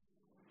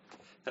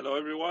Hello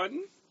everyone,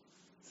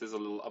 this is a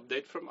little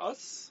update from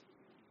us,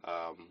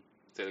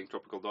 sailing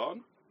Tropical Dawn.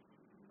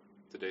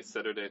 Today's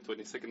Saturday,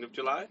 22nd of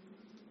July.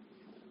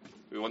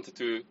 We wanted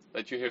to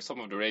let you hear some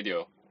of the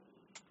radio.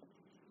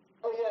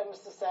 Oh yeah,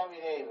 Mr. Sammy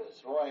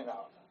Davis, why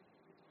not?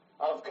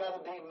 I've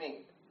got to be me.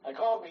 I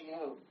can't be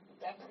you.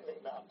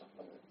 Definitely not.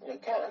 You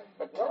can.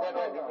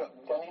 No.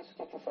 Can you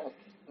skip your friend?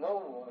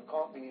 No, it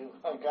can't be you.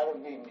 I've got to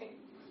be me.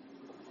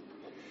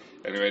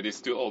 Anyway,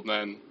 these two old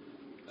men,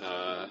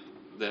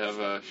 they have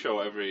a show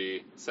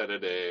every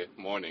Saturday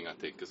morning, I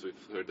think, because we've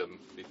heard them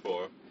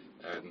before.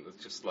 And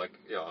it's just like,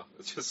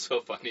 it's just so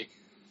funny.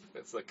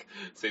 It's like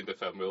Saint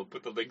FM. We'll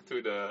put the link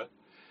to the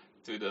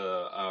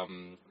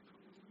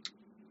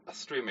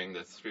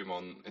stream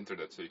on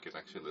internet, so you can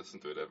actually listen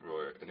to it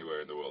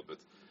anywhere in the world. But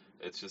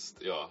it's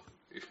just,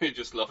 we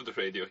just love the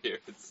radio here.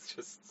 It's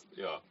just,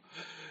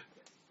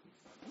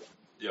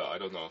 I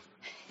don't know.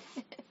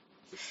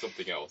 It's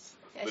something else.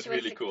 Yeah, but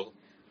really cool.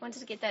 Wanted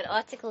to get that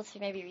article to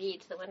maybe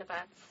read, the one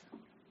about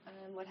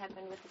what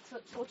happened with the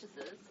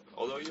tortoises.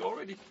 Although you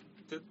already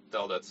did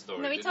tell that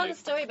story. No, we told the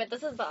story, but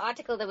this is the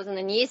article that was in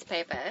the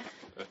newspaper.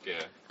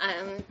 Okay.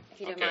 If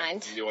you don't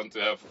mind. You want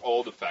to have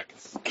all the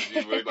facts.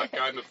 You were like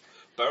kind of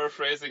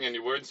paraphrasing and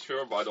you weren't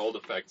sure about all the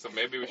facts, so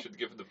maybe we should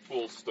give the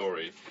full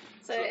story.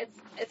 So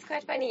it's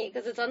quite funny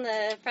because it's on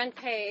the front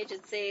page.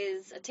 It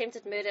says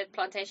attempted murder at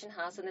Plantation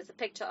House, and there's a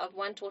picture of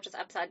one tortoise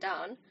upside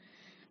down.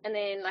 And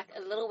then, like,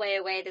 a little way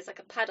away, there's, like,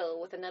 a puddle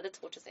with another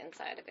tortoise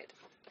inside of it.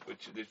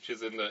 Which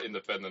is in the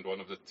Independent, one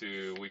of the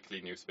two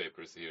weekly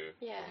newspapers here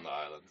on the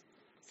island.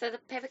 So the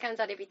paper comes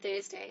out every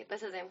Thursday.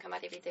 Both of them come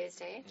out every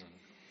Thursday.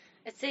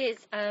 It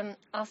says,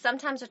 are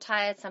sometimes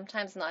retired,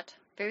 sometimes not.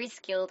 Very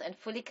skilled and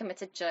fully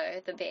committed Joe,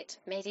 the vet,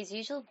 made his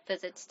usual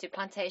visits to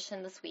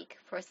Plantation this week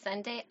for a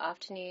Sunday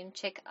afternoon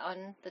check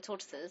on the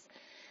tortoises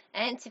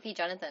and to feed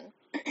Jonathan.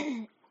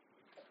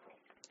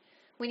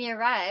 When he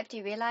arrived,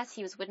 he realized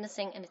he was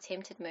witnessing an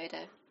attempted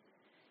murder.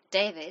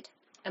 David,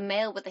 a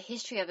male with a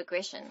history of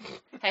aggression,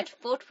 had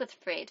fought with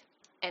Fred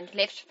and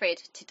left Fred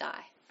to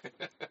die.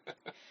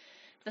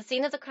 The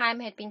scene of the crime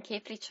had been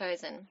carefully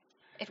chosen.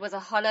 It was a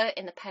hollow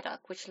in the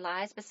paddock which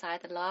lies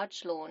beside the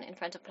large lawn in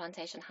front of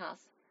Plantation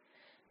House.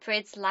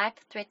 Fred's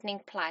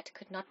life-threatening plight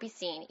could not be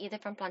seen either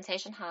from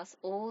Plantation House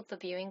or the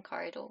viewing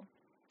corridor.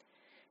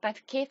 By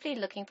carefully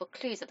looking for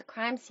clues at the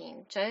crime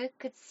scene, Joe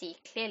could see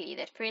clearly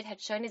that Fred had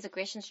shown his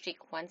aggression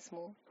streak once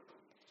more.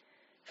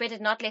 Fred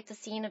had not left the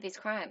scene of his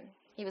crime.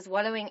 He was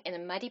wallowing in a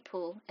muddy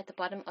pool at the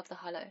bottom of the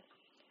hollow.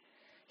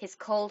 His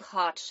cold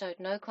heart showed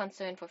no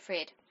concern for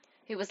Fred,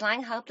 who was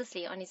lying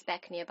helplessly on his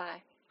back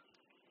nearby.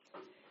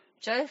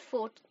 Joe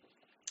thought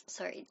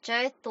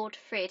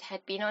Fred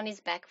had been on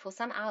his back for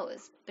some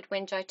hours, but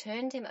when Joe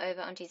turned him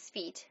over onto his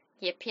feet,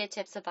 he appeared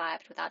to have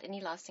survived without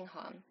any lasting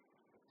harm.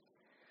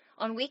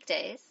 On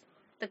weekdays,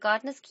 the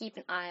gardeners keep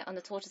an eye on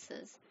the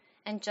tortoises,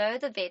 and Joe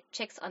the vet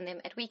checks on them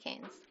at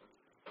weekends.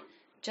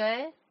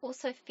 Joe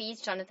also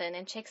feeds Jonathan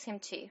and checks him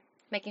too,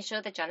 making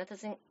sure that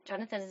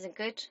Jonathan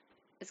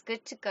is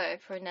good to go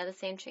for another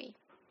century.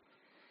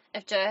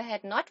 If Joe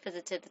had not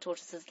visited the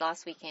tortoises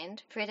last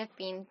weekend, Fred had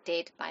been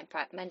dead by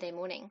Monday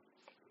morning.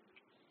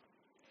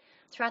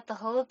 Throughout the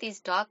whole of these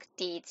dark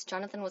deeds,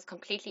 Jonathan was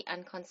completely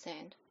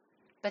unconcerned.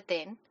 But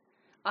then,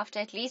 after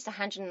at least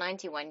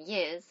 191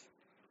 years,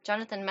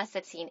 Jonathan must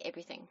have seen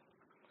everything.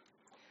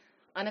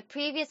 On a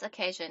previous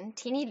occasion,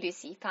 Teeny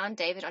Lucy found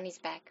David on his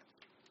back.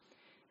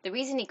 The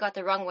reason he got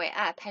the wrong way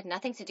up had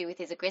nothing to do with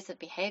his aggressive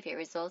behavior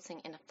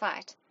resulting in a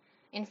fight.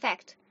 In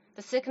fact,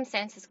 the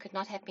circumstances could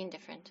not have been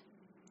different.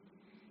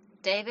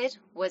 David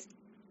was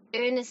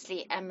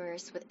earnestly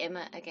amorous with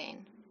Emma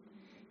again.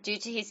 Due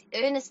to his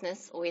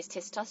earnestness or his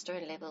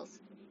testosterone levels,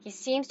 he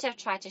seems to have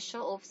tried to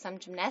show off some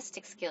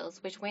gymnastic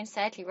skills which went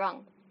sadly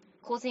wrong,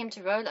 causing him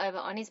to roll over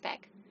on his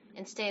back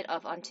instead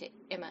of onto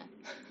Emma.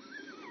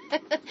 So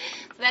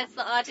that's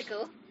the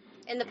article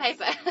in the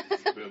paper.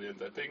 It's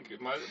brilliant. I think it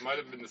might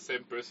have been the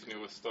same person who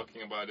was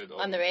talking about it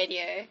on the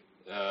radio.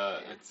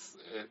 It's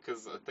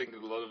because I think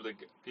a lot of the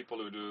people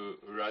who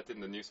write in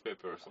the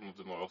newspaper, some of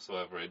them also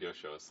have radio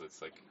shows. So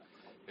it's like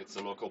it's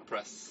a local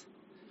press.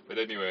 But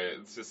anyway,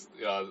 it's just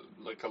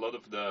like a lot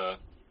of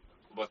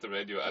what the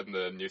radio and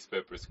the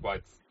newspaper is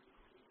quite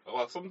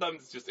well.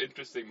 Sometimes it's just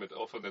interesting, but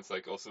often it's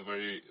like also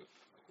very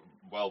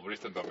well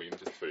written. I mean,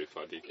 just very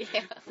funny.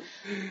 Yeah.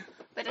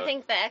 But I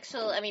think I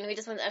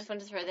just wanted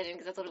to throw that in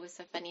because I thought it was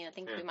so funny. And I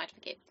think we might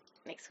forget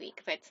next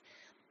week, but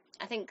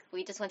I think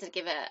we just wanted to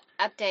give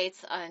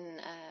updates on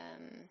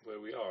where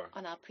we are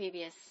on our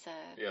previous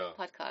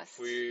podcast.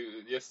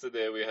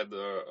 Yesterday we had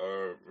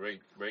our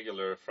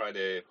regular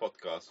Friday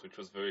podcast, which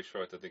was very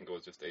short. I think it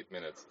was just 8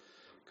 minutes,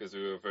 because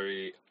we were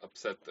very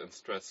upset and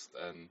stressed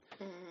and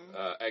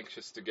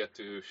anxious to get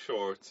to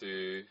shore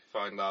to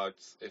find out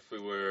if we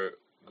were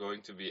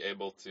going to be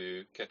able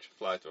to catch a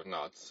flight or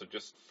not. So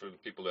just for the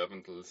people who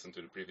haven't listened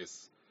to the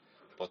previous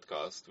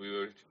podcast, we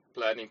were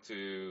planning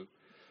to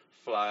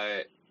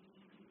fly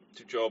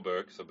to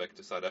Joburg, so back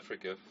to South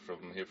Africa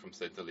from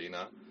St.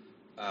 Helena,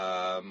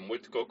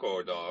 with Coco,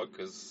 our dog,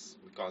 because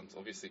we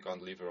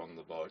can't leave her on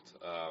the boat,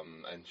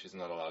 and she's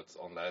not allowed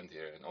on land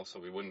here. And also,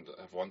 we wouldn't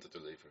have wanted to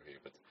leave her here,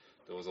 but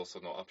there was also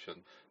no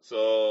option.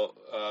 So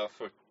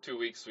for 2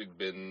 weeks, we'd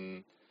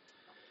been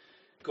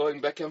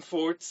going back and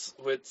forth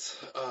with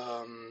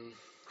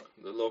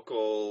the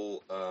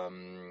local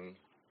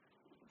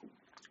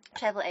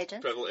travel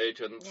agent.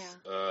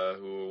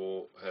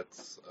 Who had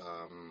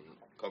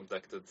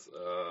contacted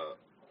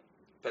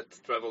pet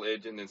travel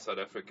agent in South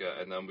Africa,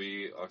 and then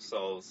we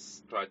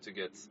ourselves tried to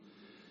get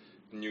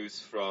news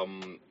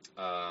from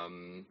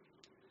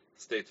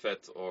state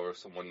vet or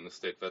someone in the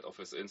state vet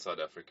office in South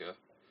Africa,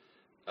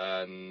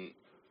 and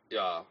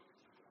yeah,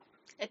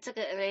 it took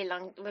a really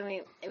long. When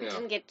we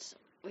didn't get.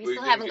 We We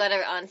still didn't haven't get- got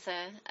our answer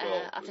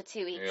Well, after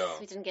 2 weeks. yeah.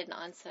 We didn't get an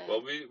answer.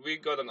 Well, we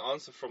got an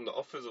answer from the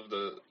office of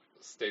the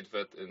state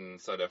vet in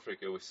South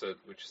Africa, which said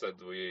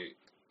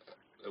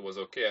it was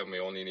okay and we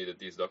only needed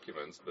these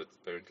documents, but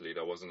apparently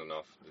that wasn't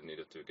enough. They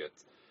needed to get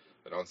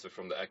an answer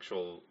from the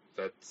actual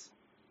vet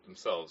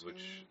themselves,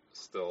 which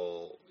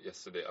still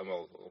yesterday,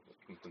 well,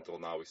 up until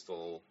now, we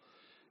still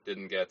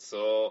didn't get.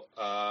 So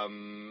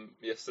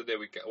yesterday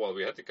we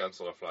had to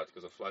cancel our flight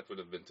because our flight would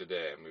have been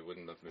today and we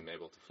wouldn't have been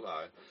able to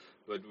fly.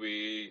 But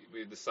we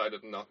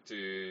decided not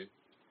to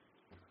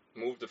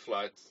move the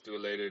flight to a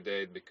later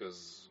date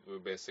because we're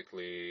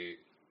basically,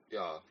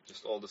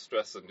 just all the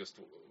stress and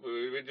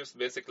we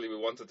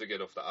wanted to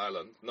get off the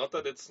island. Not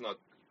that it's not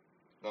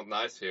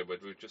nice here,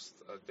 but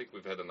I think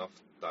we've had enough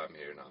time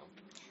here now.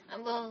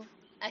 Well,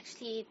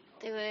 actually,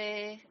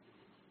 we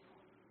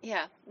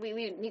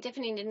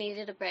definitely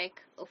needed a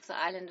break off the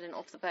island and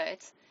off the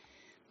boat.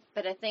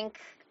 But I think,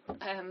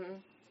 what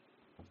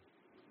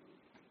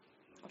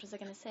was I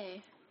going to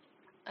say?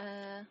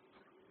 I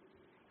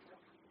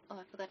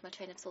forgot my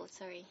train of thought,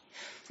 sorry.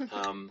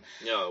 Why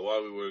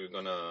we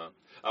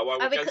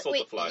cancelled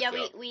the flight.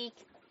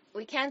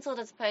 We cancelled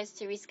as opposed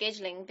to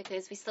rescheduling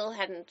because we still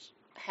hadn't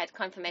had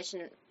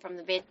confirmation from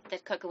the vet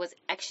that Coco was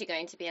actually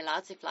going to be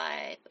allowed to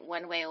fly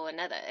one way or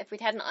another. If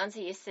we'd had an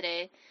answer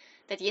yesterday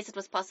that yes, it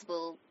was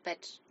possible,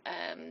 but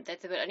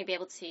that they would only be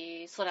able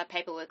to sort out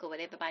paperwork or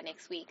whatever by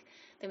next week,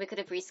 then we could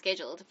have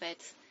rescheduled.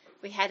 But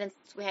we hadn't.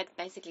 We had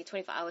basically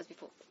 24 hours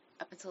before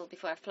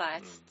our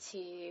flight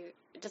to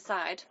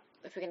decide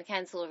if we're going to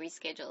cancel or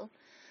reschedule.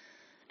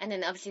 And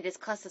then obviously there's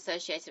costs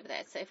associated with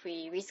that. So if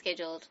we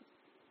rescheduled,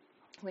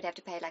 we'd have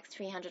to pay like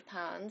 £300.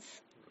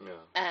 Yeah.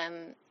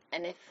 And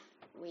if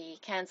we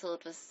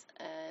cancelled, it was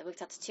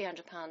worked out to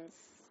 £200.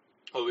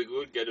 Well, we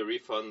would get a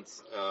refund,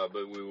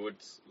 but we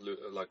would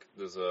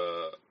there's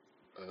a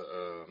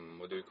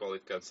what do you call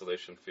it,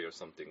 cancellation fee or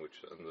something,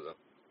 which ended up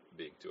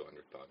being £200,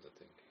 I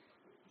think.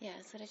 Yeah,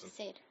 that's what I just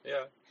said.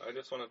 Yeah, I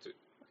just wanted to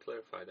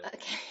clarify that.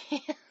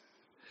 Okay.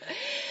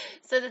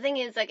 So the thing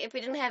is, like, if we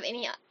didn't have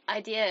any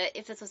idea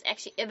if this was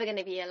actually ever going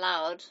to be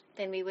allowed,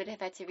 then we would have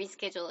had to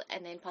reschedule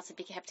and then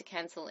possibly have to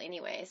cancel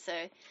anyway. So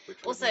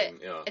Which also,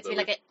 it's we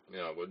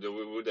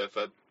would have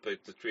had paid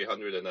the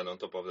 300 and then on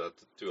top of that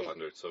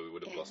 200, so we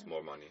would have lost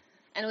more money.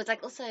 And it was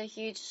like also a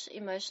huge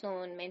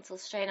emotional and mental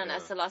strain on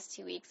us the last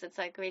 2 weeks. It's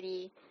like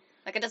really,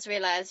 like I just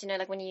realized,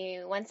 like when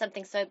you want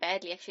something so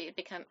badly, actually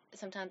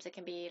sometimes it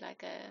can be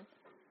like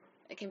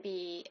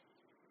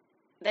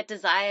that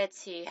desire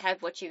to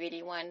have what you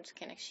really want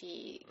can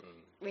actually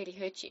really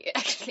hurt you,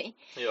 actually.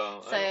 Yeah,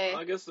 so,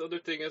 I guess the other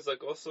thing is,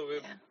 like, also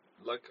with,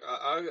 like,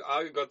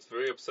 I got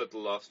very upset the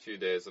last few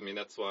days. I mean,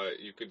 that's why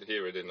you could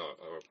hear it in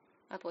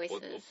our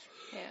voices,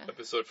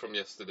 episode from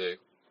yesterday.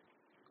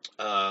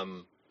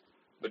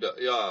 But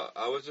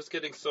I was just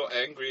getting so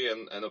angry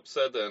and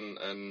upset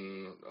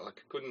and like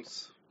I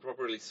couldn't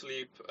properly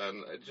sleep,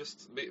 and it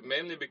just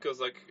mainly because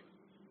like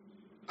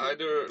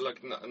either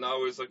like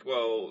now it's like,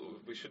 well,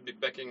 we should be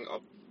packing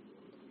up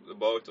the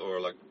boat,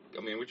 or like,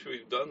 I mean, which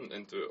we've done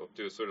up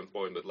to a certain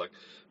point, but like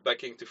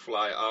packing to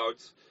fly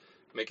out,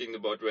 making the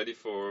boat ready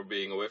for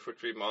being away for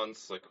 3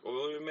 months. Like,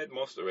 well, we made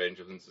most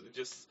arrangements.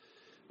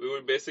 We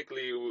were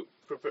basically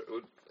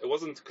it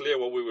wasn't clear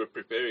what we were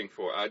preparing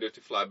for, either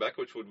to fly back,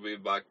 which would be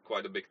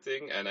quite a big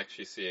thing, and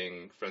actually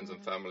seeing friends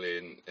and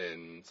family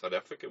in South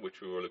Africa,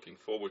 which we were looking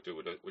forward to,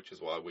 which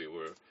is why we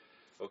were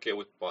okay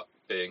with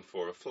paying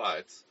for a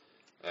flight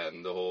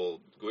and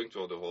going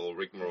through the whole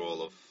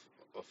rigmarole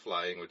of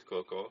flying with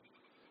Coco.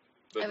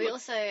 But we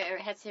also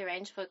had to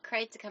arrange for a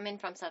crate to come in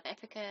from South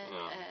Africa,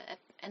 an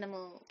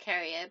animal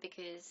carrier,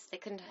 because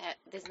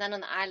there's none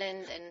on the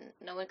island and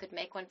no one could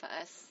make one for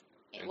us.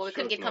 Well, we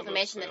couldn't get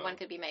confirmation that one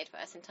could be made for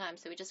us in time,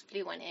 so we just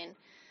flew one in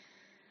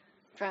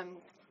from.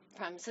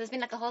 So there's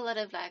been like a whole lot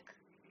of like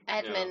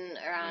admin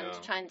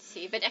around trying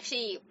to. But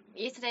actually,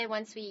 yesterday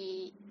once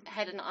we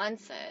had an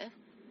answer,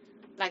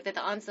 like that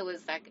the answer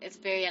was like it's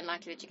very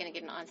unlikely that you're going to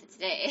get an answer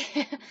today,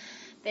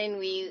 then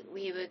we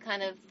were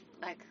kind of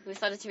like we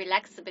started to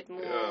relax a bit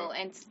more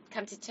and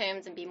come to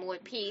terms and be more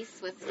at peace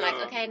with like,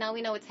 okay, now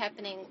we know what's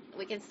happening,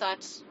 we can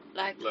start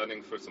like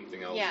planning for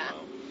something else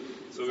now.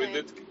 So we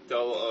did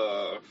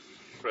tell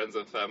friends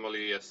and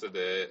family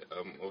yesterday.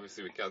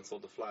 Obviously we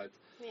cancelled the flight,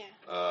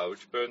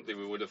 which apparently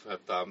we would have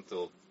had time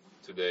till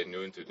today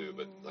noon to do,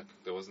 but like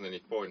there wasn't any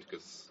point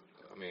because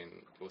I mean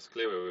it was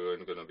clear we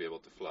weren't going to be able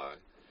to fly.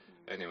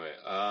 Anyway,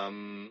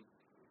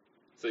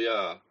 so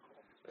yeah,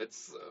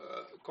 it's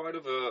quite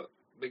of a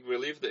big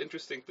relief. The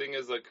interesting thing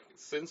is like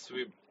since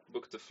we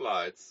booked the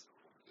flights,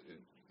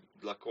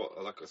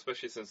 like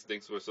especially since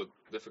things were so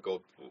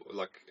difficult,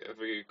 like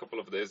every couple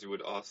of days you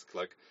would ask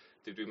like,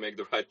 did we make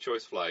the right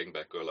choice flying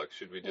back, or like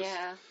should we just?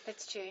 Yeah,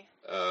 that's true.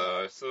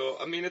 So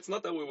I mean, it's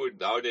not that we were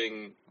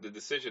doubting the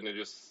decision. It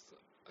just,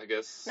 I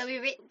guess. No,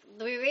 we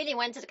really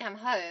wanted to come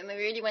home. We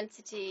really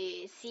wanted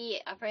to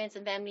see our friends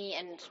and family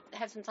and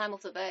have some time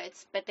off the boat.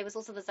 But there was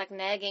also this like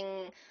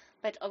nagging.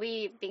 But are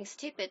we being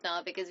stupid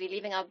now because we're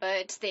leaving our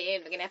boat there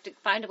and we're gonna have to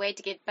find a way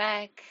to get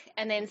back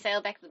and then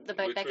sail back the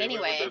boat Which back we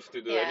anyway? would have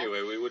to do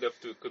anyway. We would have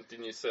to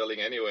continue sailing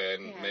anyway,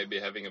 and maybe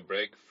having a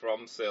break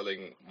from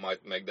sailing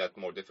might make that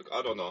more difficult.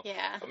 I don't know.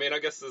 Yeah. I mean, I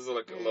guess there's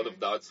like a lot of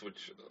doubts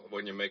which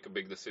when you make a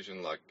big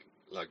decision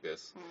like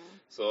this.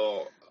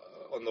 So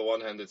on the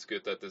one hand, it's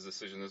good that this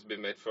decision has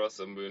been made for us,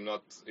 and we're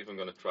not even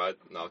going to try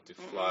now to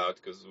fly out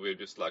because we're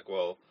just like,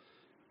 well,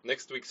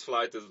 next week's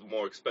flight is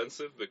more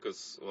expensive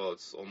because, well,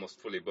 it's almost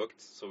fully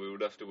booked. So we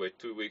would have to wait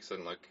 2 weeks,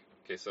 and like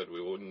Kay said, we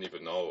wouldn't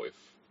even know if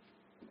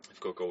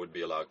Coco would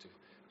be allowed to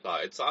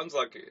fly. It sounds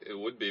like it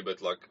would be,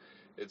 but like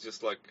it's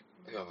just like,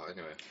 yeah,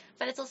 anyway.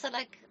 But it's also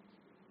like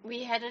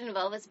we had it in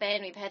Walvis Bay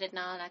and we've had it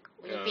now. Like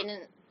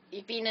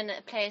you've been in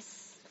a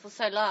place for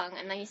so long,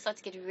 and then you start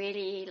to get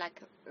really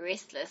like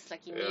restless.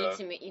 Like you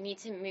need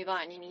to move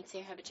on. You need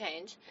to have a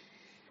change.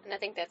 And I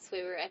think that's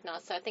where we're at now.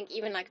 So I think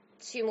even like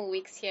 2 more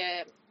weeks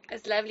here,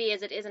 as lovely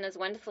as it is and as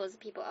wonderful as the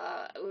people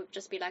are, it would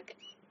just be like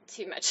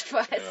too much for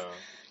us.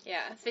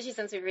 Yeah, especially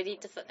since we really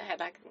had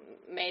like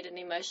made an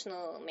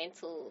emotional,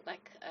 mental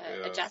like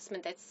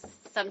adjustment that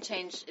some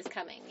change is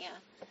coming. Yeah.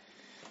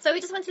 So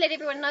we just want to let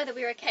everyone know that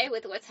we're okay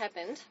with what's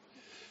happened.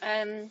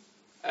 And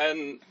I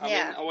mean,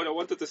 what I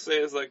wanted to say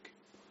is like,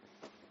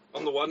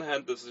 on the one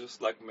hand, this is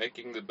just like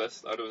making the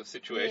best out of the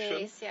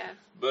situation. Yes, yeah.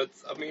 But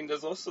I mean,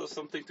 there's also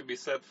something to be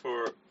said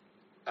for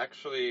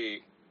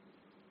actually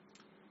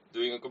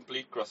doing a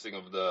complete crossing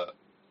of the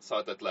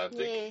South Atlantic.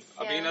 Yes,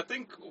 I mean, I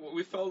think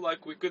we felt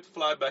like we could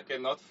fly back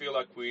and not feel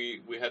like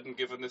we hadn't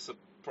given this a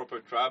proper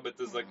try, but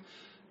there's like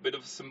a bit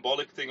of a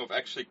symbolic thing of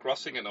actually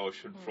crossing an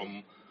ocean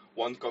from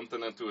one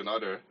continent to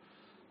another,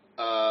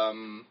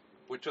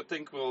 which I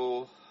think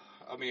will,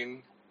 I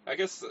mean, I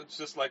guess it's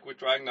just like we're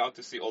trying now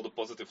to see all the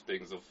positive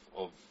things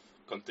of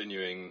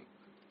continuing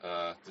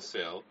to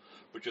sail,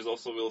 which is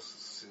also we'll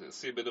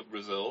see a bit of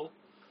Brazil.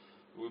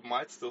 We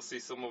might still see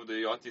some of the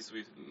yachties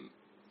we've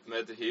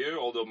met here,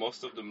 although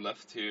most of them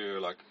left here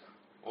like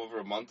over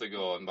a month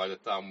ago, and by the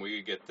time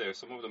we get there,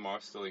 some of them are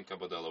still in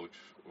Cabo Dello,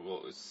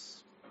 which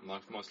is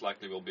most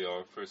likely will be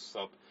our first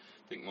stop.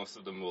 I think most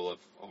of them will have,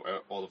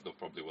 or all of them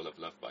probably will have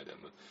left by then,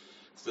 but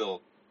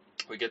still,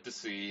 we get to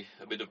see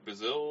a bit of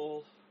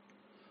Brazil.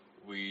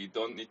 We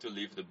don't need to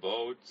leave the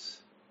boat.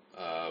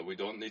 We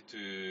don't need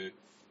to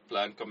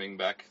plan coming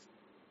back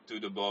to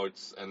the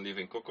boats and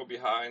leaving Coco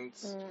behind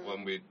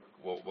when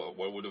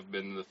what would have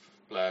been the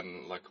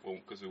plan, like,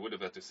 because we would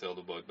have had to sail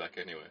the boat back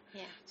anyway.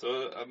 Yeah.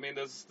 So I mean,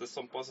 there's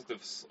some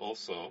positives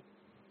also.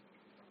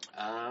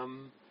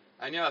 And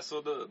yeah,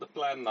 so the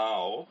plan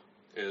now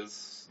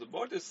is the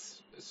boat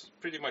is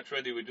pretty much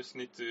ready. We just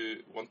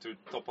want to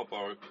top up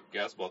our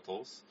gas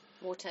bottles.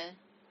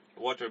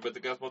 Water, but the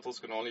gas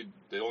bottles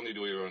they only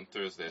do it on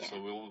Thursday. Yeah.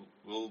 So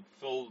we'll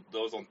fill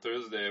those on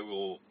Thursday.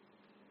 We'll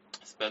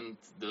spend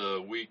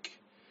the week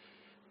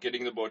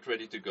getting the boat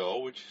ready to go,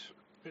 which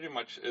pretty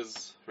much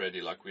is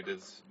ready, like we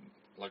did,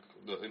 like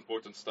the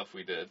important stuff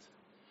we did.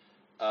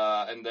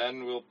 And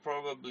then we'll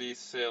probably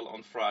sail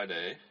on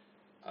Friday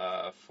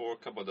for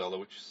Cabo Dello,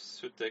 which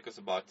should take us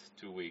about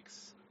 2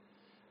 weeks.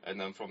 And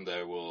then from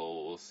there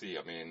we'll see.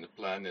 I mean, the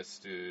plan is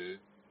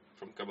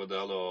from Cabo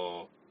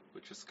Dello,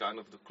 which is kind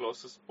of the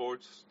closest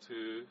port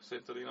to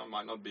St. Helena,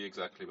 might not be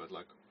exactly, but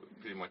like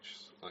pretty much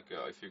like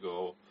if you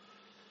go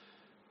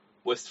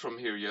west from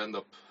here, you end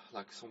up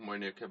like somewhere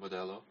near Cabo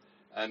Dello,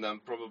 and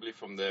then probably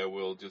from there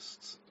we'll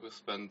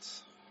spend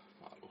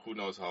who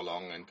knows how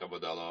long in Cabo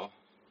Dello,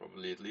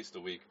 probably at least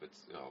a week, but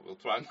we'll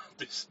try not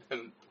to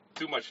spend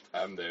too much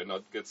time there,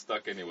 not get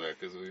stuck anywhere,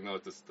 because we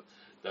noticed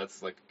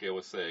that's like Kay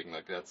was saying,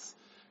 like that's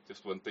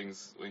just when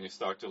you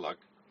start to like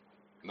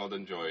not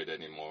enjoy it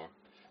anymore.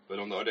 But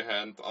on the other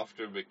hand,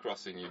 after a big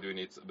crossing, you do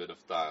need a bit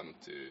of time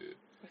to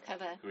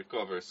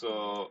recover.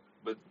 So,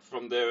 but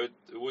from there, it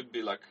would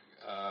be like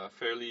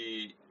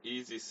fairly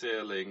easy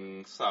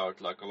sailing south,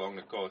 like along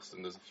the coast,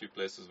 and there's a few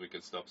places we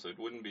can stop. So it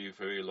wouldn't be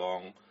very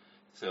long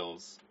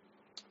sails.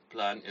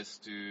 Plan is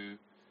to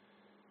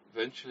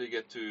eventually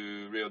get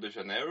to Rio de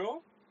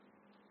Janeiro,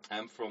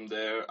 and from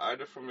there,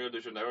 either from Rio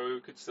de Janeiro,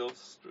 we could sail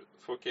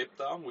for Cape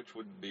Town, which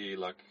would be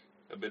like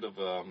a bit of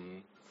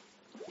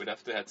we'd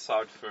have to head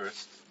south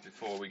first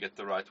before we get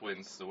the right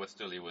winds, the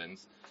westerly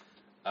winds,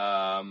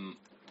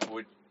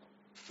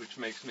 which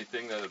makes me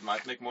think that it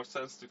might make more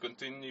sense to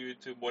continue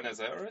to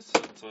Buenos Aires,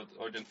 so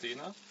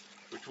Argentina,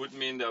 which would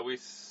mean that we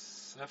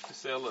have to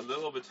sail a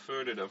little bit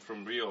further than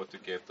from Rio to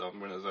Cape Town.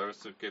 Buenos Aires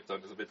to Cape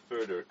Town is a bit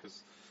further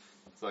because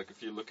it's like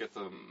if you look at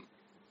the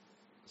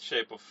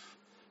shape of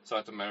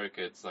South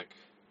America, it's like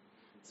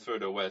it's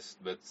further west,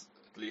 but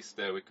at least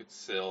there we could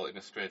sail in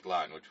a straight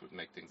line, which would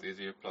make things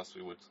easier. Plus,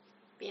 we would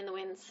be in the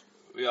winds.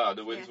 Yeah,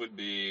 the winds would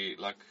be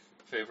like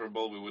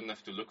favorable. We wouldn't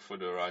have to look for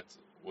the right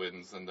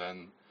winds, and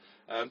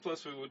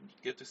plus we would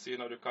get to see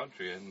another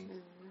country. And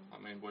I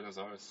mean, Buenos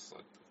Aires,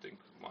 I think,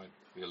 might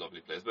be a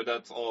lovely place. But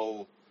that's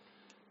all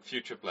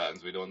future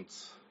plans. We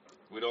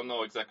don't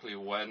know exactly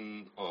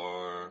when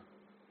or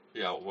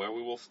where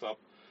we will stop.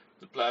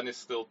 The plan is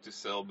still to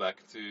sail back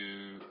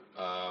to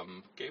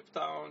Cape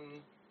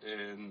Town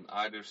in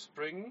either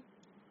spring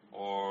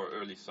or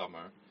early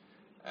summer,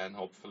 and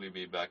hopefully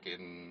be back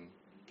in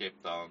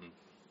Cape Town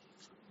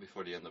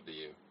before the end of the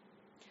year.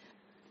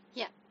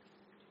 Yeah.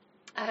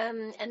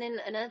 And then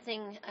another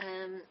thing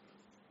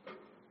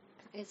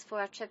is for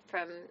our trip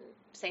from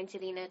St.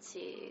 Helena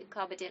to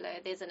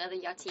Carbondale, there's another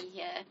yachty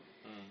here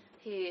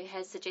who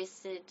has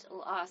suggested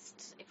or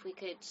asked if we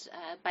could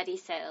buddy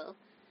sail.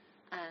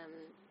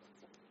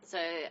 So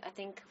I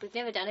think we've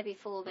never done it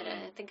before, but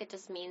I think it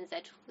just means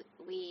that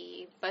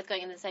we both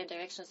going in the same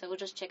direction, so we'll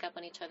just check up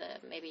on each other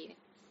maybe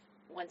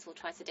once or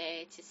twice a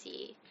day to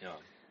see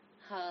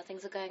how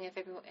things are going if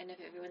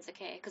everyone's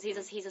okay. Because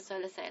he's a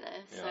solo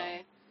sailor, so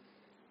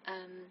I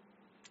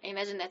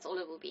imagine that's all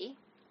it will be.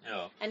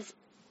 Yeah. And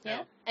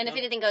if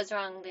anything goes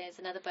wrong, there's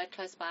another boat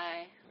close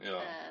by.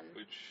 Yeah.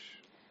 Which,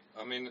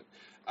 I mean,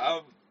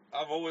 I've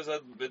always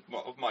had a bit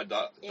of my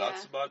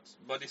doubts about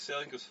buddy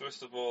sailing, because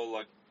first of all,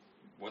 like,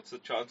 what's the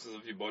chances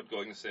of you both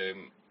going the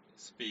same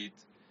speed,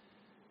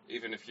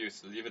 even if you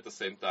leave at the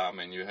same time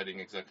and you're heading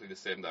exactly the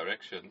same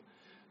direction?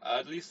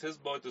 At least his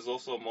boat is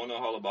also a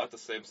monohull, about the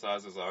same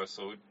size as ours,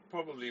 so it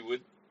probably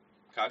would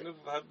kind of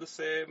have the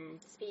same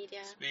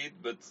speed,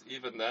 but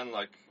even then,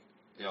 like,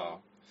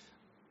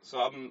 So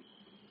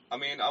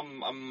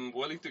I'm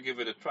willing to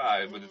give it a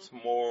try, but it's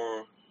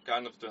more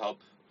kind of to help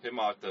him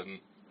out than,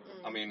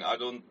 I mean, I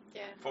don't,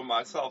 for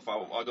myself,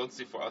 I don't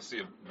see for us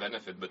a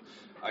benefit, but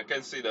I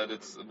can see that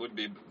it would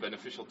be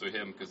beneficial to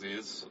him because he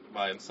is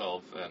by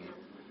himself, and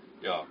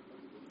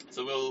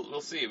so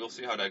we'll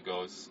see how that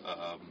goes.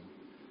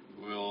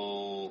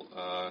 We'll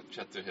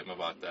chat to him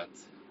about that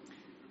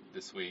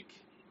this week.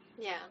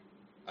 Yeah.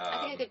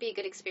 I think it could be a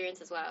good experience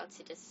as well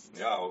to just...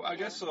 Yeah, I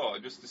guess so.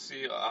 Just to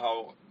see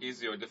how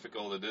easy or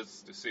difficult it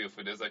is, to see if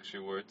it is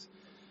actually worth,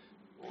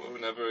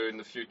 whenever in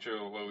the future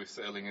where we're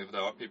sailing, if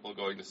there are people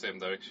going the same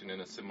direction in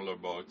a similar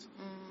boat,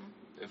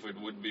 if it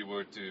would be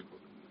worth to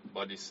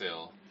buddy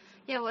sail.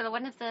 Yeah, well,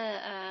 one of the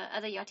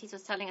other yachties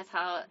was telling us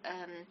how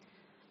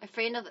a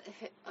friend of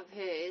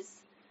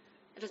hers,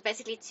 it was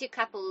basically two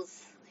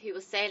couples who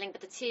were sailing,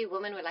 but the two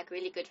women were like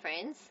really good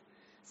friends.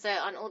 So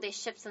on all their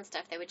ships and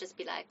stuff, they would just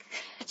be like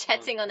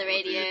chatting on the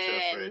radio,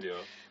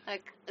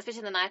 like especially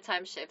in the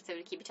nighttime ships, they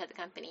would keep each other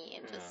company,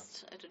 and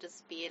it would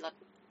just be a lot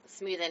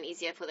smoother and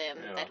easier for them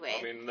that way.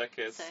 I mean, in that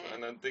case,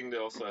 and I think they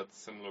also had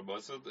similar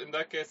boats. So in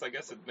that case, I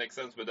guess it makes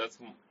sense, but that's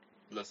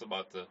less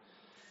about the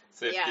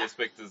safety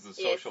aspect as the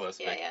social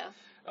aspect.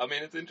 I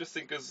mean, it's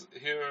interesting because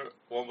here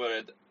when we're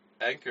at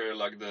anchor,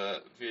 like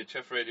the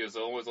VHF radio is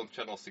always on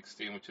channel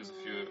 16, which is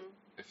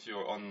if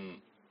you're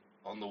on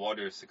the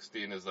water,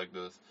 16 is like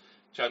the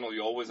channel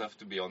you always have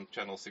to be on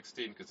channel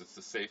 16 because it's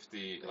the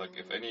safety, like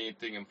if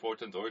anything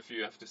important or if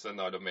you have to send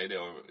out a mayday,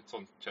 or it's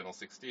on channel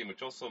 16,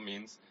 which also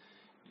means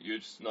you're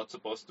just not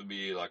supposed to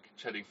be like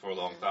chatting for a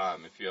long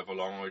time. If you have a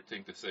longer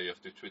thing to say, you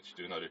have to switch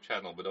to another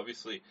channel. But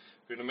obviously, if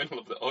you're in the middle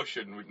of the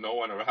ocean with no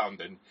one around,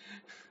 then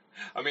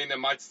I mean, they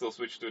might still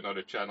switch to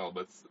another channel,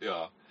 but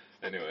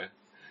anyway,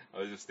 I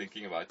was just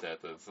thinking about that.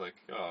 It's like,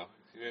 you're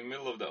in the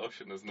middle of the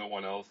ocean, there's no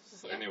one else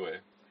anyway.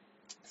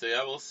 So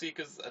we'll see,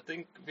 because I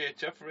think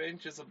VHF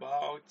range is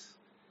about,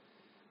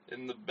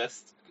 in the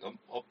best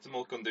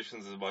optimal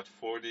conditions, is about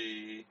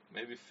 40,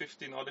 maybe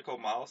 50 nautical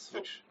miles,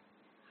 which...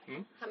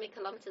 How many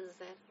kilometers is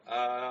that?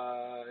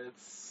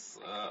 It's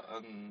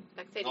a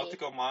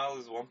nautical mile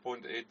is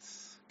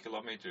 1.8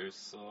 kilometers,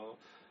 so,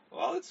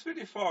 well, it's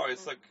pretty far.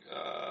 It's like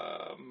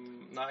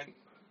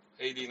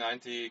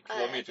 90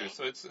 kilometers,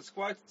 so it's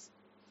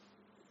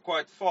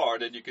quite far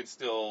that you can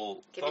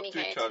still talk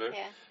to each other.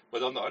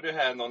 But on the other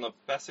hand, on a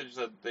passage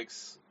that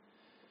takes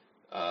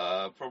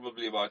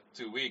probably about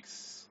 2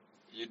 weeks,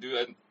 you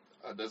do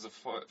there's a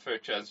fair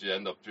chance you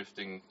end up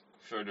drifting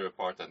further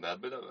apart than that.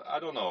 But I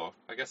don't know.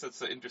 I guess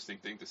it's an interesting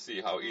thing to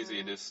see how easy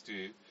it is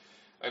to.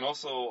 And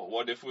also,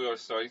 what if we are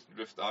starting to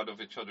drift out of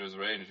each other's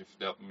range? If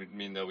that would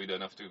mean that we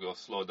don't have to go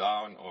slow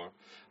down, or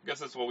I guess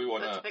that's what we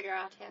want to figure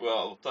out.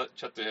 Well,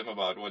 chat to him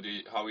about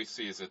how he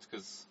sees it,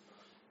 because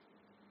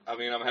I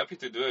mean, I'm happy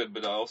to do it,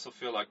 but I also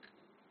feel like,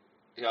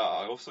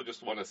 I also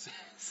just want to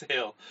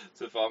sail.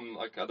 So if I'm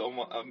like, I don't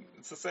want,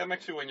 it's the same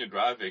actually when you're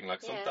driving.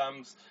 Like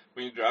sometimes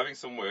when you're driving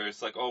somewhere,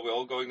 it's like, we're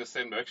all going the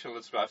same direction,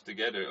 let's drive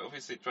together.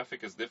 Obviously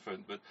traffic is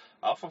different, but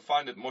I often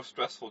find it more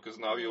stressful because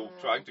now you're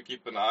trying to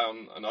keep an eye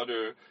on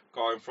another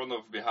car in front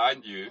of,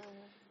 behind you.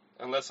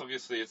 unless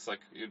obviously it's like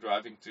you're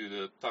driving to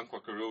the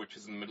Tankwakaru, which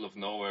is in the middle of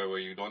nowhere where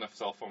you don't have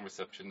cell phone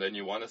reception, then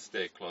you want to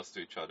stay close to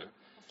each other.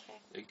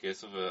 Okay. In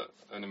case of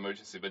an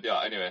emergency. But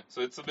yeah, anyway,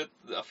 so it's a bit,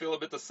 I feel a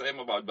bit the same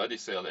about buddy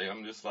sailing.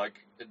 I'm just like,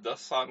 it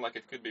does sound like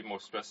it could be more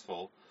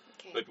stressful,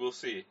 Okay. but we'll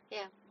see.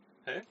 Yeah.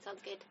 Hey?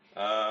 Sounds good.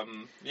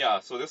 Yeah,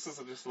 so this is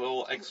just a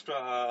little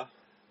extra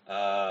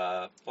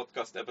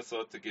podcast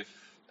episode to give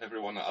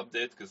everyone an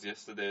update, because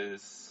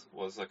yesterday's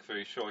was like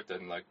very short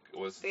and like it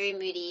was Very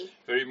moody.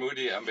 very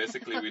moody, and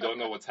basically we don't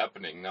know what's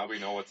happening. Now we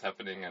know what's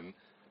happening, and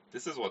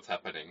this is what's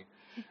happening.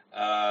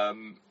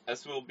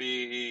 As we'll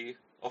be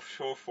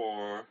offshore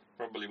for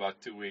probably about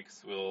 2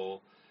 weeks,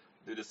 we'll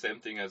do the same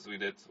thing as we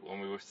did when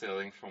we were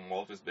sailing from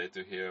Walvis Bay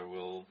to here.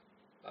 We'll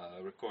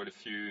record a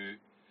few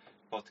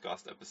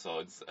podcast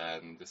episodes,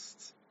 and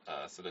just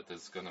so that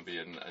there's gonna be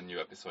a new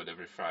episode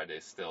every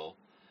Friday still.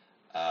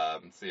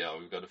 So yeah,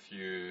 we've got a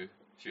few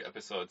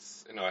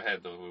episodes in our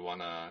head that we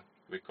wanna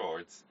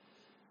record.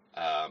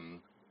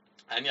 And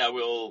yeah,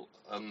 we'll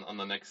on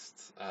the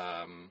next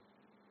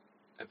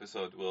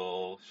episode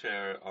we'll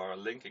share our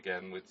link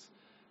again with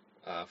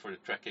for the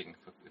tracking,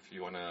 if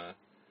you wanna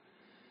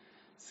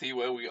see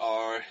where we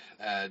are,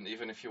 and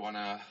even if you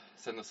wanna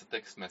send us a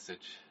text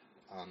message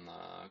on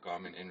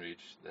Garmin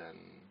InReach,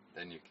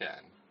 then you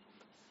can.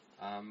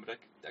 But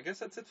I guess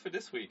that's it for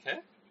this week, hey?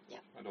 Yeah.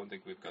 I don't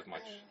think we've got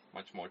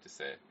much more to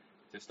say.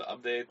 Just the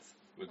update.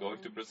 We're going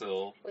to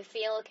Brazil. We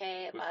feel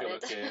okay about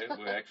it. We feel okay.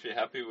 We're actually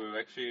happy. We're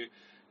actually,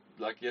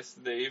 like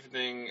yesterday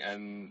evening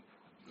and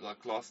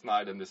like last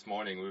night and this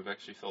morning, we've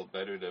actually felt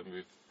better than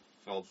we've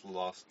felt the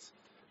last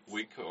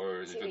week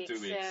or even 2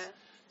 weeks. Yeah.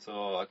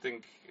 So I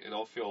think it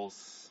all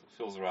feels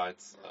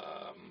right.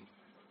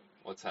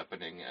 What's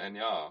happening, and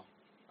yeah,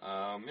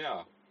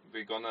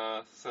 we're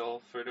gonna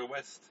sail further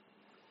west.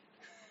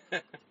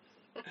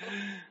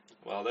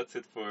 Well, that's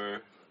it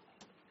for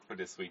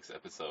this week's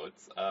episode.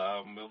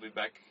 We'll be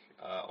back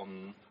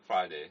on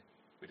Friday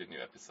with a new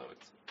episode.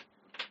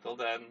 Till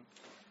then,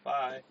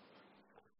 bye.